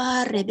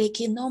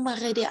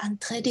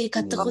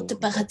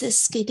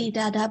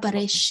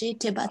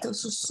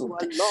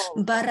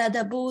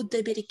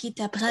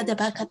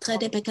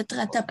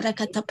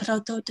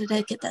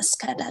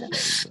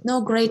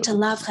 No greater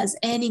love has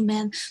any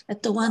man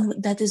that the one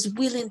that is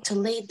willing to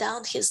lay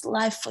down his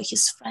life for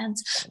his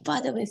friends.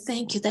 Father, we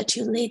thank you that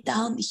you lay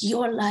down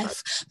your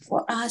life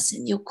for us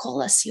and you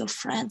call us your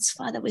friends.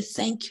 Father, we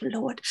thank you,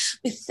 Lord.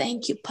 We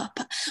thank you,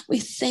 Papa. We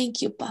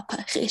thank you,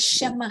 Papa.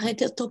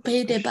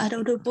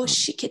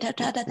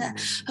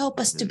 Help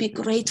us to be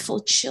grateful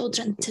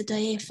children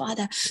today,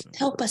 Father.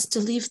 Help us to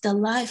live the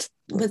life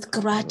with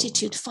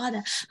gratitude,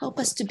 Father. Help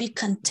us to be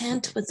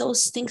content with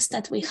those things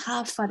that we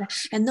have, Father,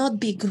 and not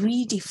be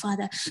greedy,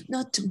 Father,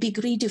 not to be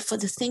greedy for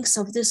the things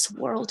of this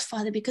world,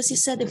 Father, because you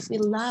said if we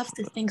love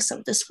the things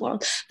of this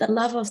world, the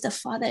love of the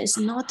Father is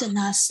not in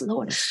us,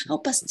 Lord.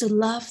 Help us to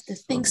love the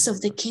things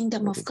of the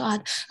kingdom of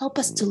God. Help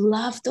us to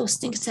love those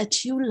things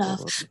that you love,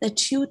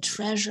 that you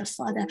treasure,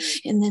 Father,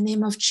 in the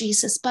name of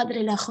Jesus.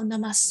 Padre la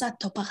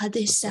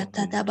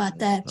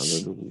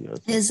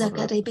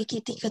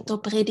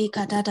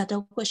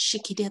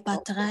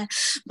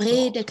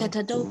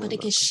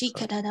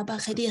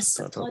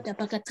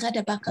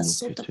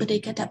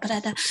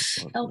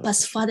help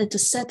us, Father, to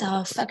set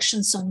our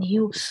affections on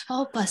you.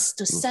 Help us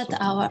to set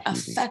our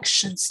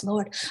affections,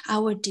 Lord,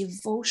 our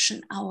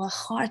devotion, our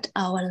heart,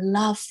 our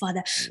love,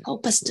 Father.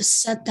 Help us to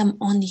set them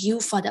on you,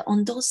 Father,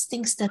 on those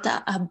things that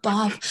are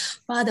above,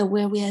 Father,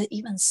 where we are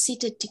even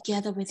seated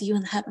together with you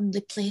in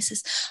heavenly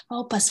places.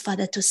 Help us,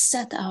 Father, to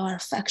set our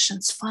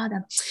affections,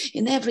 Father,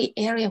 in every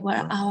area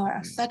where our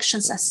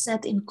affections are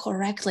set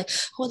incorrectly.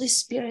 Holy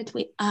Spirit,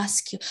 we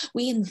ask you,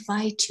 we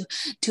invite you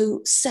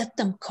to set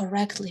them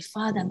correctly,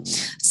 Father.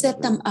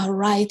 Set them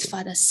aright,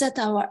 Father. Set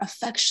our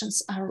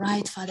affections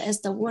aright, Father.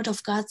 As the word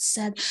of God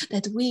said,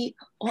 that we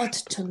ought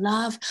to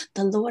love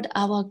the Lord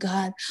our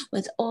God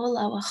with all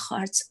our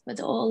hearts, with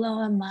all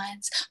our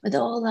minds, with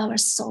all our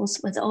souls,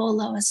 with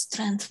all our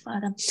strength,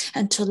 Father,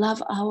 and to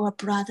love our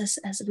brothers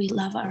as we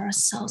love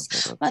ourselves.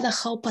 Father,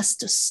 help us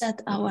to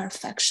set our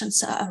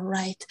affections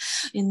aright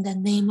in the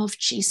name of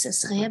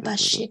Jesus.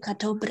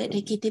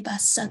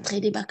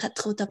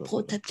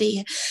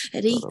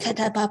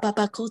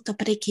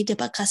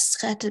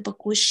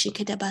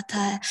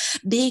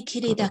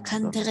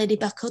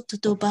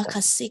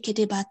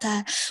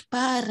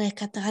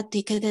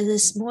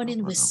 This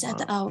morning we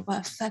set our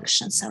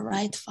affections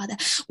aright, Father.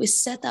 We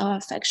set our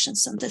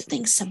affections on the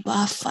things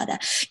above, Father.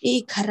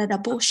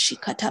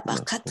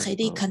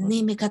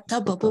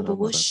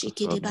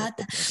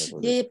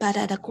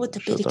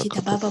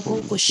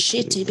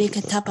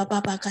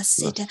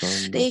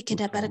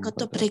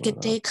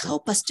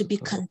 Help us to be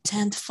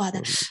content,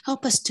 Father.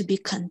 Help us to be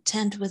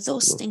content with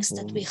those things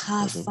that we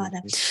have,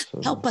 Father.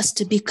 Help us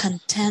to be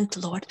content,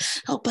 Lord.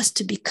 Help us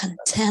to be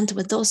content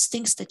with those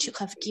things that you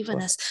have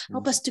given us.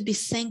 Help us to be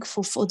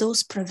thankful for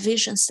those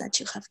provisions that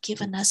you have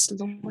given us,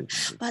 Lord.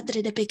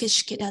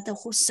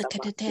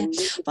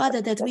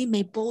 Father, that we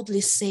may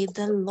boldly say,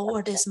 the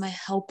Lord is my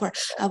helper.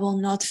 I will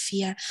not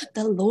fear.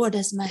 The Lord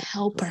is my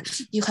helper.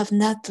 You have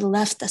not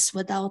left us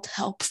without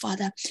help,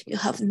 Father. You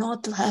have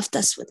not left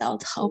us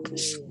without help.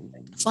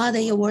 Father,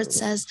 your word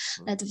says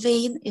that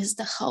vain is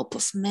the help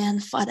of man,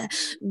 Father.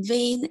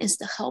 Vain is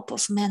the help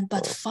of man,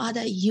 but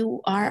Father,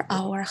 you are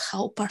our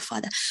helper,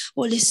 Father.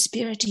 Holy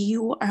Spirit,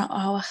 you are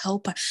our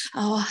helper.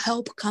 Our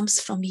help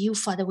comes from you,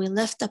 Father. We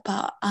lift up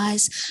our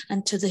eyes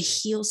unto the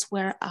hills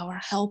where our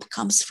help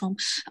comes from.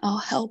 Our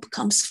help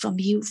comes from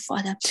you,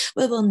 Father.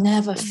 We will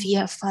never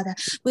fear, Father.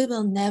 We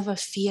will never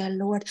fear,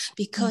 Lord,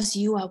 because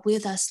you are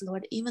with us,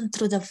 Lord. Even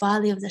through the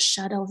valley of the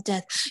shadow of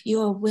death, you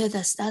are with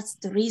us. That's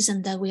the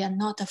reason that we are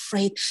not afraid.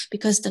 afraid,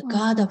 because the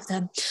God of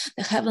the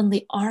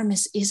heavenly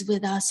armies is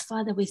with us.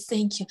 Father, we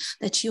thank you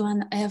that you are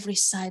on every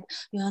side.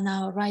 You're on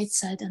our right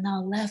side, on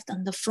our left,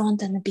 on the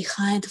front and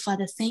behind.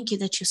 Father, thank you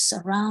that you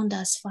surround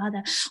us,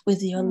 Father,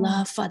 with your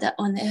love, Father,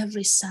 on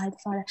every side,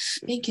 Father.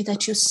 Thank you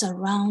that you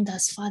surround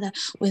us, Father,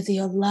 with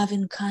your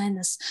loving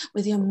kindness,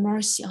 with your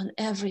mercy on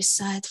every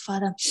side,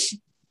 Father.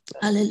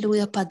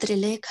 Hallelujah, Padre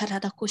le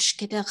karada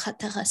kushkede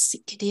khatara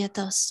sikede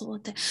ta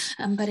sote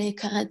ambare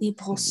karadi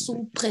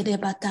brosu prede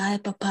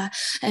batai papa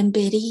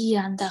amberi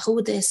anda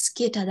rude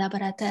skita da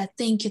barata.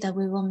 Thank you that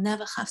we will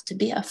never have to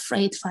be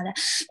afraid, Father.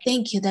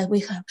 Thank you that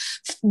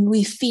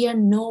we fear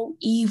no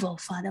evil,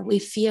 Father. We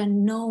fear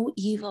no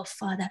evil,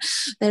 Father.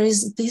 There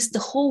is this, the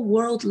whole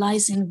world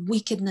lies in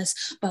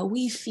wickedness, but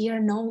we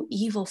fear no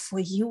evil, for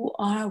you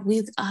are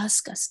with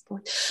us,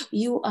 God.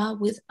 You are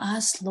with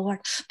us, Lord.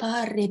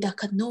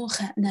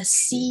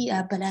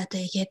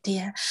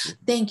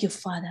 Thank you,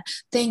 Father.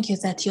 Thank you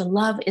that your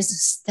love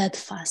is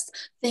steadfast.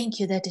 Thank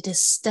you that it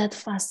is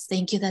steadfast.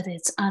 Thank you that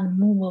it's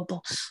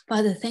unmovable.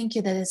 Father, thank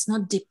you that it's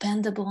not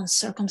dependable on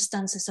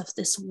circumstances of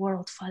this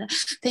world, Father.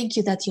 Thank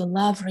you that your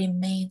love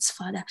remains,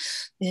 Father.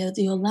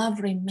 Your love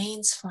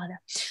remains, Father.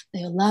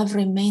 Your love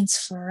remains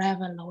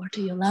forever, Lord.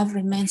 Your love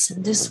remains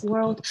in this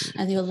world,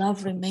 and your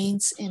love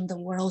remains in the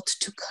world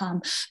to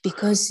come,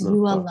 because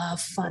you are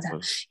love, Father.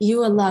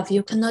 You are love.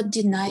 You cannot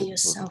deny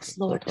yourself,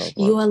 Lord.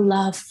 You are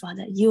love,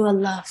 Father. You are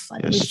love,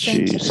 Father. Yes, we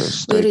thank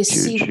Jesus. you. We Thank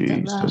receive you, the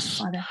love, Jesus.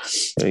 Father,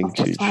 Thank of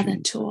the you, Father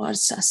Jesus.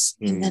 towards us,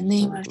 in the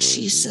name of Glory be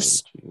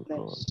Jesus. unto you,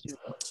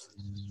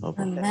 God.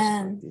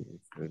 Amen.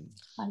 Amen.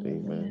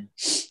 Hallelujah.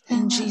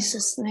 In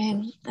Jesus'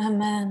 name,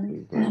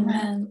 amen.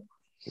 Amen.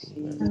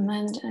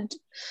 Amen.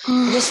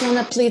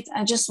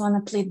 I just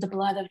want to plead the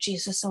blood of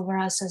Jesus over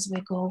us as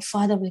we go.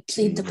 Father, we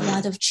plead the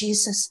blood of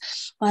Jesus,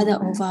 Father,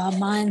 over our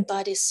mind,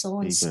 body,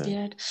 soul, and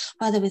spirit.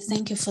 Father, we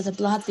thank you for the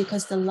blood,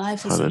 because the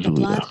life is in the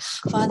blood.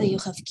 Father, you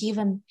have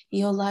given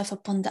your life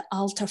upon the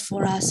altar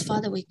for us.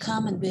 Father, we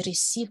come and we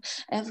receive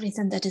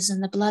everything that is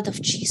in the blood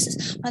of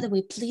Jesus. Father,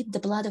 we plead the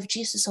blood of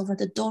Jesus over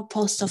the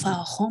doorposts of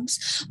our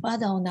homes,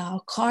 Father, on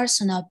our cars,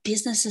 on our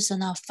businesses,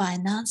 on our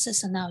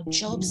finances, on our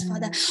jobs.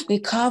 Father, we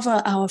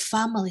cover our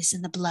families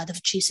in the blood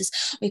of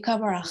Jesus. We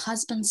cover our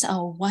husbands,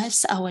 our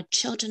wives, our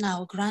children,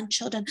 our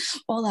grandchildren,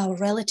 all our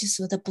relatives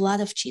with the blood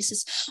of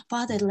Jesus.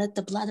 Father, let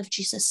the blood of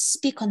Jesus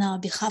speak on our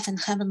behalf in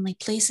heavenly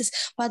places.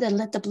 Father,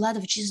 let the blood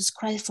of Jesus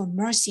cry for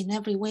mercy in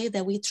every way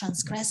that we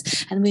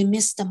transgress and we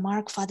miss the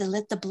mark. Father,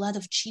 let the blood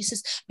of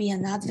Jesus be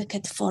an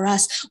advocate for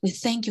us. We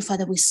thank you,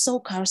 Father. We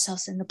soak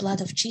ourselves in the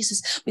blood of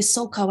Jesus. We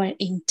soak our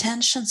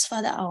intentions,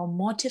 Father, our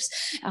motives,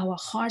 our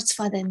hearts,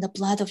 Father, in the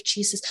blood of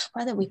Jesus.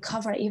 Father, we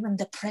cover even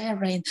the prayer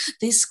rain,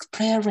 this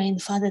prayer rain,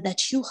 Father,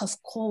 that you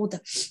have called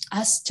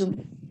us to.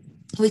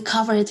 We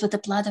cover it with the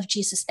blood of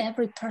Jesus.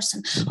 Every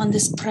person on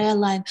this prayer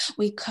line,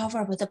 we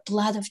cover with the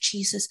blood of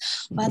Jesus.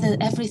 Father,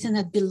 everything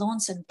that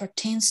belongs and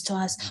pertains to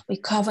us, we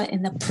cover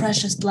in the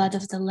precious blood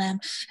of the Lamb.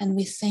 And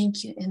we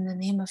thank you in the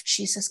name of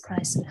Jesus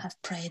Christ. We have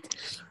prayed.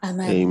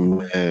 Amen.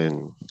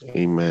 Amen.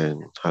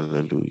 Amen.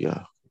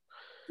 Hallelujah.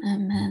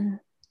 Amen.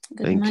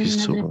 Good Thank morning, you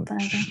so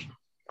everybody. much.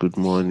 Good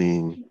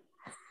morning.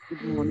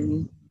 Good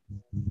morning.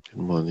 Good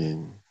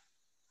morning.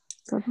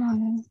 Good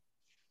morning.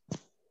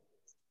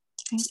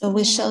 So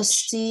we shall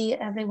see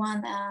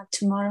everyone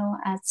tomorrow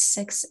at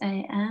 6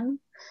 a.m.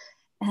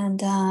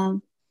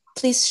 And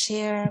please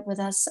share with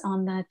us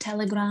on the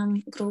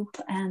Telegram group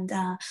and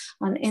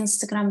on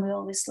Instagram. We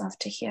always love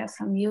to hear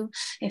from you.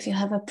 If you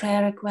have a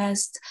prayer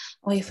request,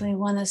 or if you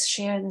want to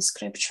share the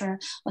scripture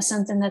or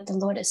something that the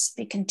Lord is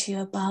speaking to you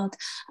about,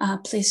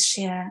 please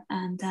share,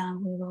 and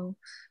we will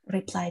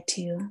reply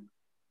to you.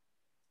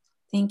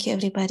 Thank you,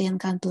 everybody, and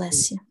God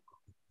bless you.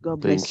 God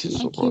bless Thank you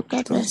you. so much.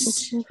 God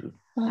bless you.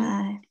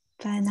 Bye.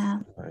 Bye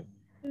now.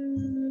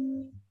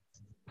 Bye.